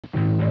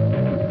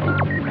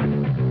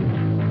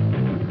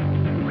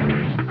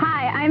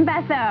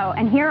Betho,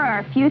 and here are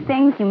a few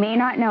things you may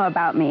not know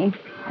about me.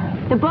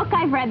 The book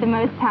I've read the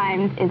most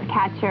times is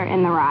Catcher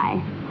in the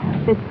Rye.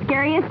 The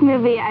scariest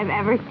movie I've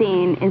ever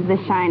seen is The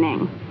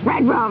Shining.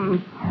 Red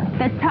Room.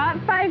 The top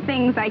 5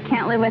 things I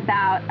can't live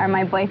without are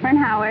my boyfriend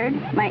Howard,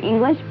 my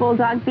English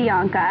bulldog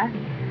Bianca,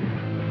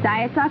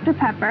 Diet Dr.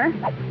 Pepper,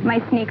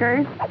 my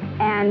sneakers,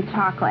 and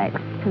chocolate,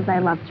 because I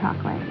love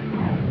chocolate.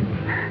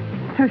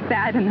 So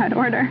sad in that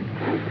order.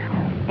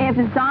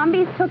 If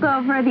zombies took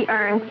over the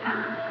earth,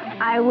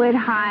 I would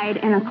hide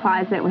in a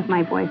closet with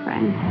my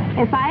boyfriend.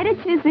 If I had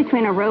to choose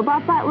between a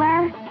robot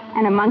butler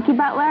and a monkey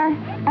butler,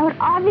 I would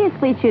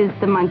obviously choose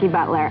the monkey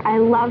butler. I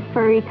love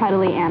furry,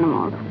 cuddly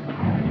animals.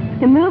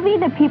 The movie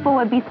that people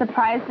would be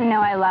surprised to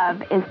know I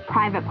love is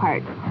Private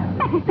Parts.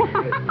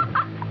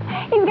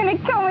 He's gonna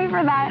kill me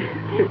for that.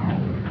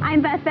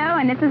 I'm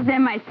Betho, and this has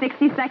been my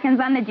 60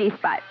 seconds on the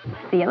G-Spot.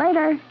 See you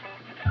later.